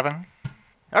like a 7.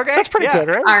 Okay. That's pretty good,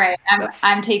 right? All right.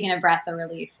 I'm taking a breath of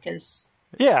relief because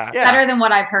better than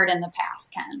what I've heard in the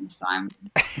past, Ken. So I'm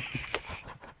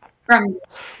from.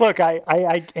 Look,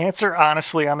 I answer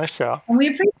honestly on this show. And we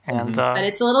appreciate it. But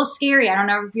it's a little scary. I don't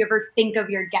know if you ever think of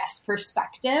your guest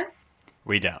perspective.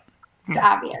 We don't. It's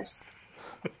obvious.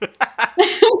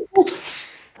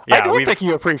 I don't think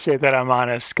you appreciate that I'm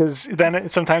honest, because then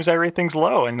sometimes I rate things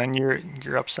low, and then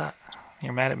you're upset.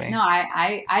 You're mad at me. No,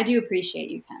 I do appreciate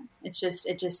you, Ken. It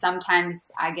just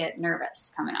sometimes I get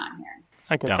nervous coming on here.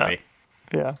 I get Don't that. be.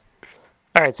 Yeah.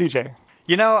 All right, CJ.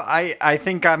 You know, I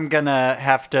think I'm going to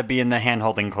have to be in the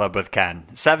hand-holding club with Ken.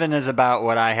 7 is about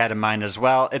what I had in mind as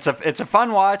well. It's a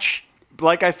fun watch.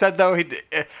 Like I said, though,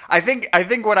 I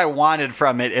think what I wanted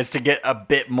from it is to get a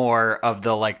bit more of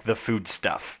the food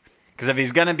stuff. Because if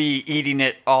he's going to be eating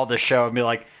it all the show and be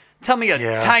like, tell me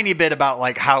a tiny bit about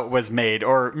like how it was made,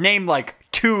 or name like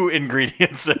 2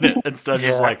 ingredients in it instead of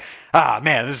just like,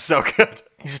 man, this is so good.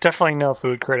 He's definitely no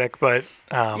food critic, but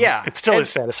it still is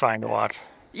satisfying to watch.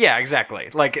 Yeah, exactly.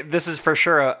 Like, this is for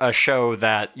sure a show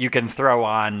that you can throw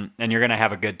on and you're going to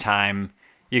have a good time.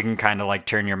 You can kind of like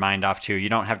turn your mind off to. You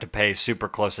don't have to pay super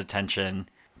close attention.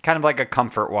 Kind of like a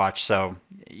comfort watch. So,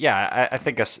 yeah, I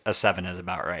think a 7 is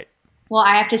about right. Well,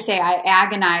 I have to say I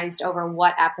agonized over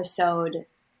what episode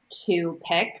to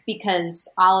pick because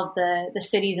all of the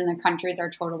cities and the countries are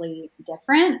totally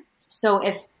different. So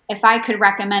if I could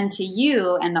recommend to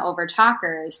you and the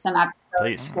Overtalkers some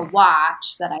episodes to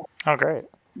watch that great.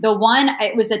 The one,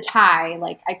 it was a tie.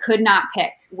 Like, I could not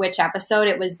pick which episode.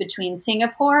 It was between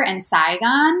Singapore and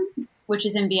Saigon, which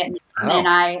is in Vietnam. And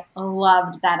I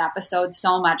loved that episode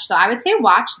so much. So I would say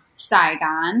watch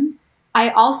Saigon. I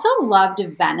also loved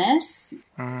Venice.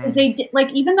 They did, like,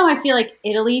 even though I feel like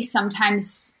Italy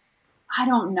sometimes, I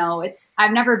don't know,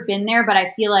 I've never been there, but I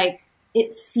feel like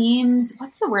it seems,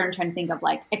 what's the word I'm trying to think of?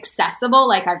 Like, accessible.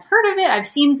 Like, I've heard of it. I've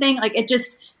seen things. Like, it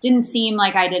just didn't seem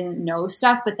like I didn't know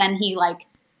stuff. But then he like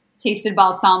tasted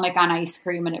balsamic on ice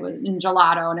cream and it was in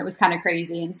gelato and it was kind of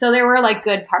crazy. And so there were like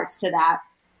good parts to that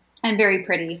and very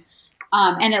pretty.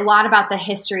 And a lot about the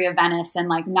history of Venice and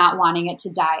like not wanting it to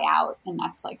die out. And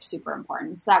that's like super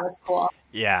important. So that was cool.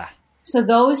 Yeah. So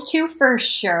those 2 for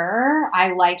sure.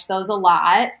 I liked those a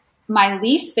lot. My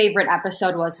least favorite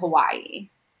episode was Hawaii.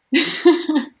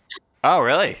 Oh,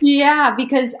 really? Yeah,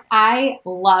 because I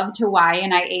loved Hawaii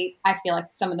and I feel like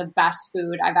some of the best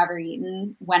food I've ever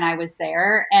eaten when I was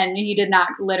there. And he did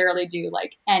not literally do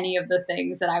like any of the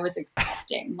things that I was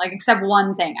expecting, like except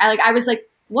one thing. I was like,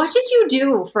 what did you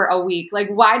do for a week? Like,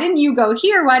 why didn't you go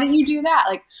here? Why didn't you do that?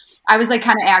 Like, I was like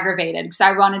kind of aggravated because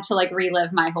I wanted to like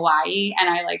relive my Hawaii and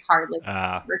I like hardly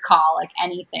recall like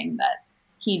anything that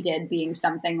he did being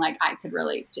something like I could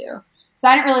relate to. So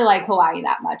I didn't really like Hawaii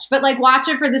that much, but like watch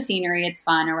it for the scenery. It's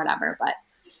fun or whatever. But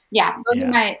yeah,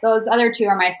 those other 2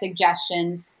 are my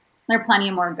suggestions. There are plenty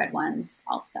of more good ones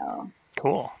also.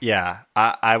 Cool. Yeah.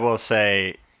 I will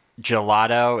say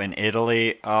gelato in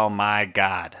Italy. Oh my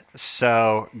God.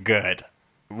 So good.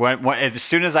 When as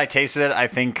soon as I tasted it, I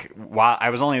think while I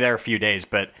was only there a few days,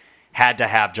 but had to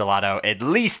have gelato at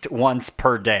least once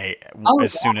per day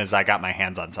soon as I got my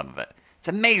hands on some of it. It's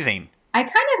amazing. I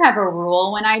kind of have a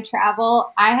rule when I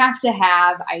travel. I have to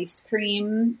have ice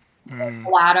cream,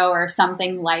 gelato, or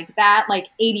something like that, like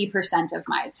 80% of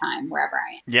my time wherever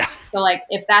I am. Yeah. So like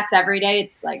if that's every day,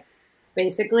 it's like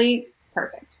basically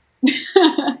perfect.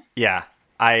 Yeah.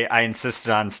 I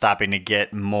insisted on stopping to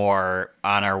get more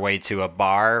on our way to a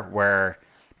bar where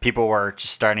people were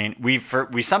just starting. We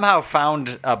somehow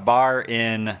found a bar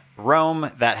in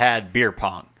Rome that had beer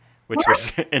pong, which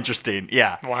was interesting.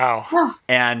 Yeah. Wow.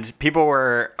 And people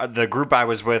the group I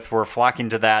was with were flocking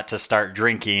to that to start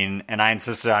drinking, and I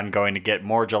insisted on going to get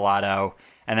more gelato,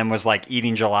 and then was like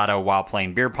eating gelato while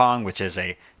playing beer pong, which is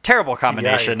a terrible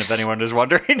combination, Yikes. if anyone is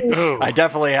wondering. Ooh. I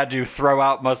definitely had to throw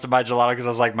out most of my gelato because I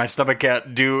was like, my stomach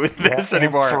can't do this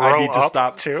anymore. I need to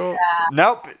stop. Too.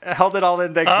 Nope, held it all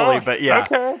in, thankfully. But yeah,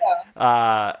 Okay.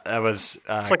 that was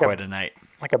like quite a night.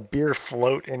 Like a beer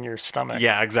float in your stomach.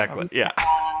 Yeah, exactly. Yeah,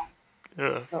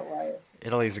 Ugh. It was.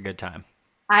 Italy's a good time.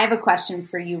 I have a question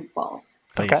for you both.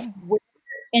 Please. Okay.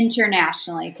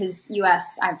 Internationally, because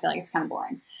U.S., I feel like it's kind of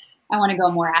boring. I want to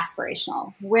go more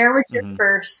aspirational. Where would your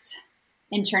first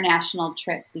international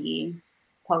trip be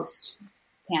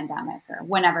post-pandemic or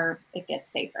whenever it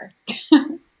gets safer?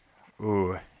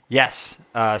 Ooh, yes.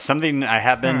 Something I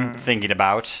have been thinking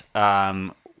about.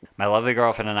 My lovely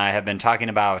girlfriend and I have been talking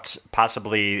about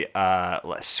possibly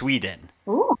Sweden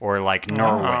Ooh. or like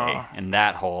Norway and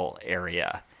that whole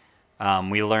area.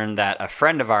 We learned that a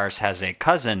friend of ours has a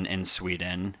cousin in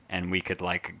Sweden, and we could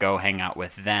like go hang out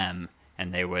with them,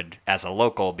 and they would, as a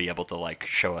local, be able to like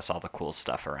show us all the cool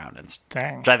stuff around, and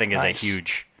Dang, which I think is nice. a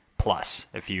huge plus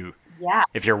if Yeah.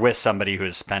 you're with somebody who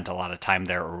has spent a lot of time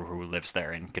there or who lives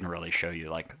there and can really show you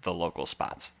like the local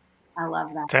spots. I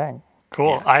love that. Dang.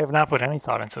 Cool. Yeah. I have not put any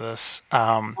thought into this.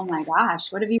 Oh my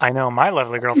gosh. What have you? I know my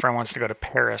lovely girlfriend wants to go to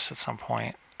Paris at some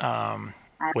point,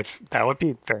 which that would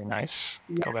be very nice.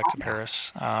 Go back to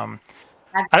Paris. I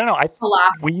don't know. Pull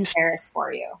off We used, Paris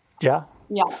for you. yeah.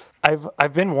 Yeah.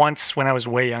 I've been once when I was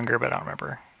way younger, but I don't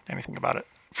remember anything about it.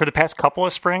 For the past couple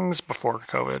of springs before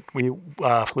COVID, we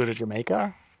flew to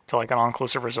Jamaica to like an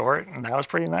all-inclusive resort, and that was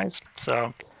pretty nice.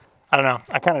 So I don't know.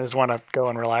 I kind of just want to go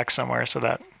and relax somewhere, so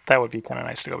that would be kind of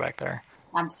nice to go back there.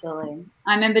 Absolutely.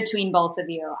 I'm in between both of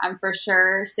you. I'm for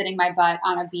sure sitting my butt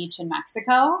on a beach in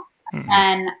Mexico.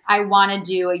 And I want to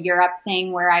do a Europe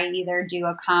thing where I either do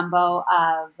a combo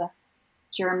of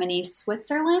Germany,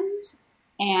 Switzerland,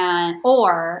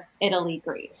 or Italy,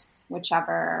 Greece,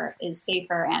 whichever is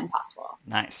safer and possible.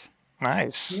 Nice.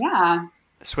 Nice. Yeah.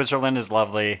 Switzerland is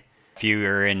lovely. If you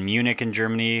are in Munich in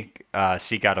Germany,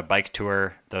 seek out a bike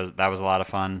tour. That was a lot of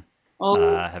fun.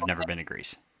 Have never been to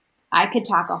Greece. I could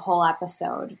talk a whole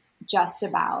episode just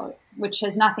about, which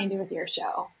has nothing to do with your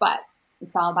show, but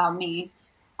it's all about me.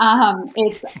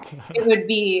 It would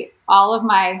be all of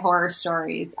my horror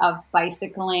stories of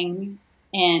bicycling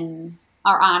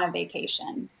on a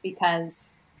vacation,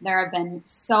 because there have been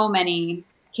so many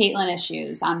Caitlin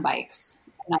issues on bikes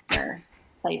in other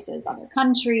places, other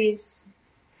countries,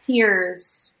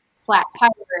 tears, flat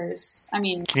tires. I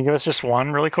mean, Can you give us just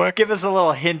one really quick? Give us a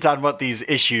little hint on what these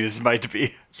issues might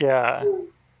be. Yeah.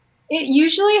 it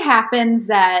usually happens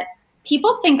that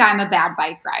people think I'm a bad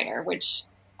bike rider, which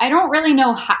I don't really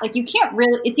know how. Like, you can't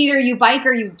really, it's either you bike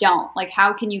or you don't. Like,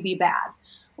 how can you be bad?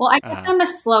 Well, I guess I'm a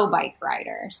slow bike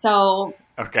rider. So,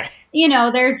 Okay.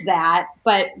 there's that.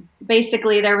 But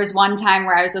basically, there was one time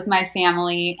where I was with my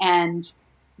family and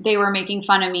they were making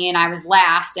fun of me, and I was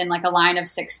last in like a line of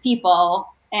 6 people.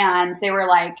 And they were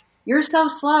like, "You're so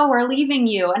slow, we're leaving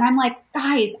you." And I'm like,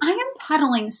 "Guys, I am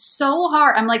pedaling so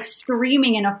hard." I'm like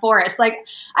screaming in a forest. Like,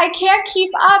 I can't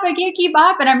keep up.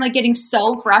 And I'm like getting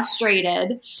so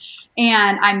frustrated.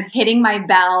 And I'm hitting my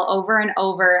bell over and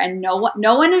over, and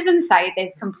no one is in sight.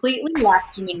 They've completely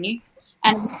left me.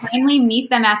 And I finally meet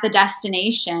them at the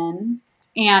destination,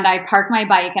 and I park my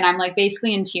bike, and I'm like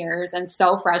basically in tears and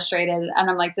so frustrated. And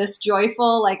I'm like, this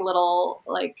joyful, like little,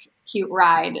 like cute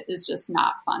ride is just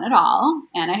not fun at all.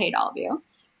 And I hate all of you.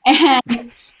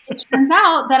 And it turns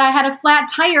out that I had a flat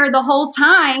tire the whole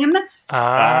time.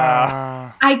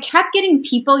 I kept getting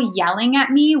people yelling at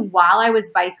me while I was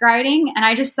bike riding, and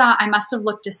I just thought I must have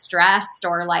looked distressed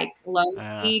or like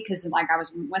lonely because like I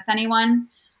wasn't with anyone.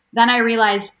 Then I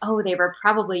realized, they were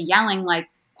probably yelling like,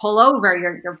 "Pull over!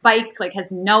 Your bike like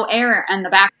has no air in the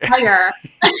back tire."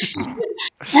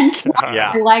 And so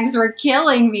Yeah. my legs were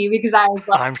killing me because I was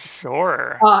like, I'm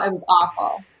sure. "Oh, it was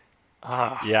awful."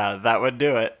 Yeah, that would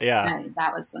do it. Yeah. And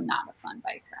that was not a fun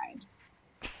bike ride.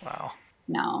 Wow.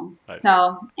 No. Nice.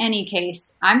 So, any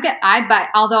case,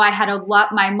 although I had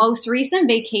my most recent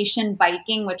vacation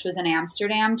biking, which was in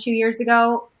Amsterdam 2 years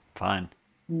ago, Fun.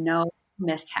 no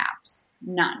mishaps,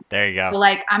 none. There you So, go.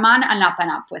 like, I'm on an up and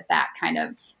up with that kind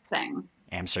of thing.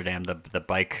 Amsterdam, the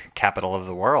bike capital of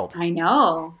the world. I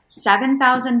know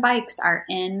 7,000 bikes are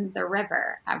in the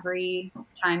river every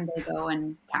time they go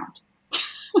and count.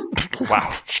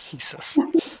 Wow. Jesus.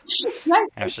 It's nice.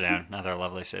 Amsterdam, another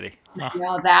lovely city. You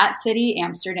know, that city,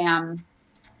 Amsterdam,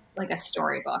 like a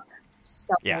storybook.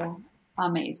 So Yeah.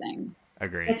 amazing.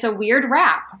 Agreed. It's a weird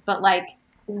rap, but like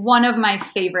one of my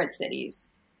favorite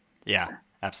cities. Yeah,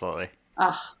 absolutely.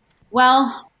 Ugh.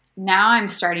 Well, now I'm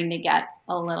starting to get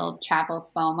a little travel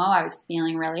FOMO. I was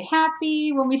feeling really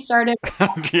happy when we started.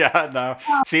 Yeah, no.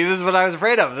 See, this is what I was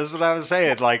afraid of. This is what I was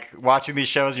saying. Like watching these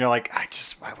shows, and you're like, I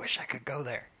wish I could go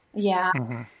there. Yeah.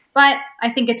 But I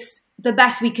think it's the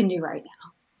best we can do right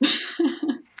now.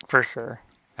 For sure.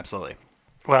 Absolutely.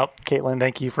 Well, Caitlin,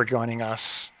 thank you for joining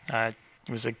us. It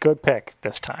was a good pick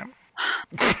this time.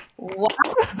 Wow.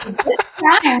 This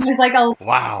time was like a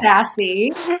Wow.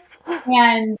 sassy.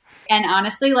 And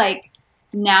honestly, like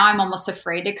now I'm almost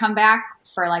afraid to come back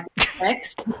for like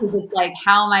 6 because it's like,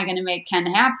 how am I going to make Ken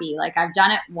happy? Like I've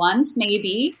done it once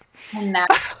maybe, and that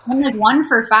one was 1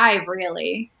 for 5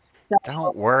 really. So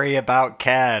Don't worry about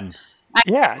Ken.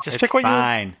 Yeah, just It's pick what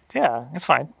fine. you. Yeah, it's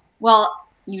fine. well,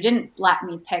 you didn't let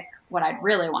me pick what I'd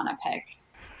really want to pick.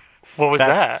 What was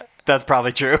that? That's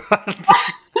probably true.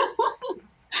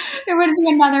 It would be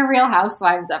another Real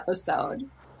Housewives episode.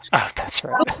 Oh, that's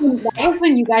right. That was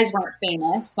when you guys weren't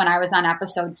famous, when I was on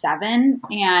episode 7,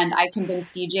 and I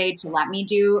convinced CJ to let me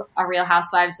do a Real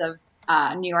Housewives of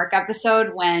New York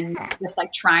episode when just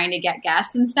like trying to get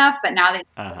guests and stuff. But now that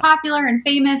you're popular and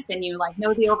famous and you like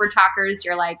know the Overtalkers,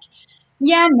 you're like,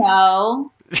 yeah,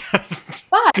 no.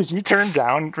 But Did you turn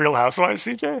down Real Housewives,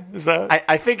 CJ? Is that?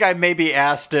 I think I maybe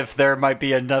asked if there might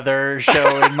be another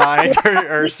show in mind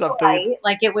or something. right,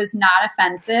 like it was not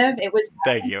offensive. It was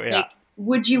Thank you. Yeah. like,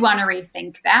 would you want to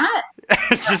rethink that?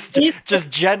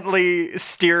 just gently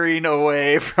steering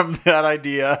away from that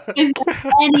idea. Is there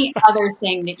any other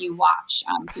thing that you watch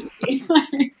on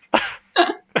TV?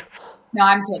 No,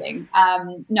 I'm kidding.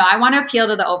 No, I want to appeal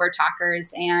to the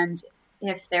Overtalkers, and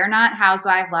if they're not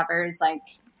housewife lovers, like,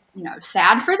 you know,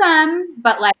 sad for them,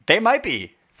 but like, They might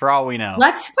be, for all we know.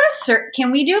 let's put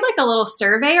can we do like a little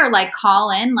survey or like call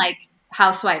in like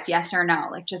housewife, yes or no?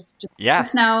 Like just Yeah. let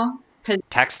us know. Cause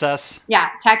Text us. yeah,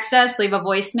 text us, leave a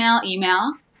voicemail,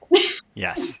 email.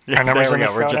 Yes. Our numbers There we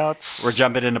in the go. show notes. We're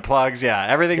jumping into plugs. Yeah,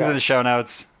 everything's in the Yes. show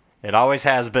notes. It always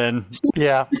has been.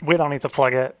 Yeah, we don't need to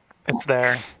plug it. It's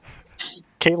there.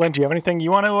 Caitlin, do you have anything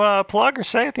you want to plug or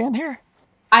say at the end here?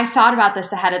 I thought about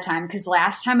this ahead of time because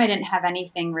last time I didn't have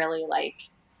anything really like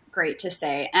great to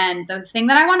say. And the thing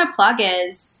that I want to plug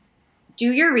is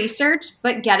do your research,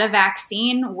 but get a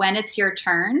vaccine when it's your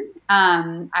turn.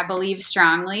 I believe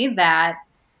strongly that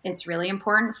it's really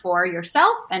important for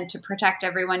yourself and to protect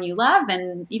everyone you love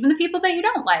and even the people that you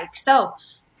don't like. So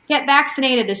get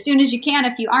vaccinated as soon as you can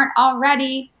if you aren't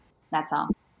already. That's all.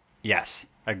 Yes.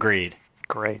 Agreed.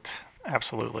 Great.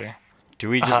 Absolutely. Do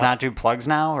we just not do plugs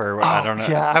now? Or I don't know.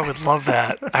 Yeah, I would love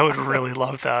that. I would really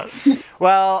love that.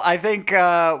 Well, I think,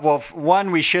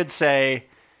 one, we should say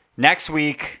next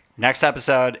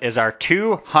episode is our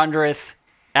 200th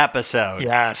episode.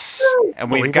 Yes. And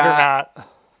Believe we've it or not.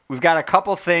 got a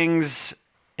couple things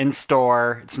in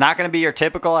store. It's not going to be your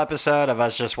typical episode of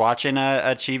us just watching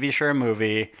a TV show or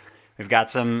movie. We've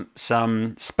got some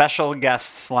special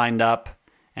guests lined up,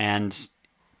 and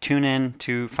tune in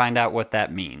to find out what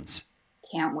that means.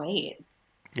 Can't wait.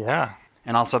 Yeah.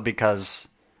 And also because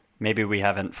maybe we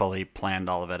haven't fully planned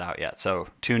all of it out yet. So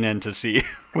tune in to see.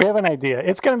 We have an idea.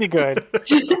 It's going to be good.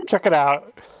 Check it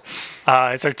out.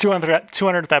 It's our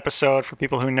 200th episode. For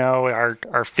people who know,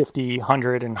 our 50,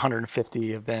 100, and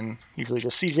 150 have been usually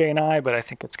just CJ and I, but I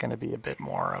think it's going to be a bit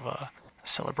more of a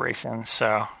celebration.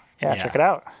 So, yeah. Check it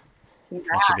out.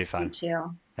 That should be fun. Me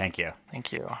too. Thank you.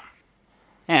 Thank you.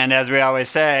 And as we always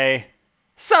say,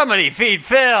 somebody feed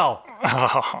Phil.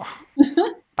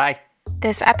 Bye.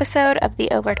 This episode of the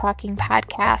Overtalking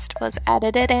podcast was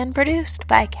edited and produced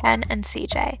by Ken and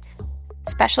CJ.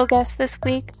 Special guest this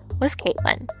week was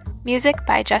Caitlin. Music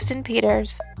by Justin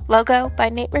Peters. Logo by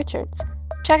Nate Richards.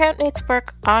 Check out Nate's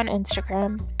work on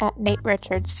Instagram at Nate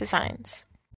Richards Designs.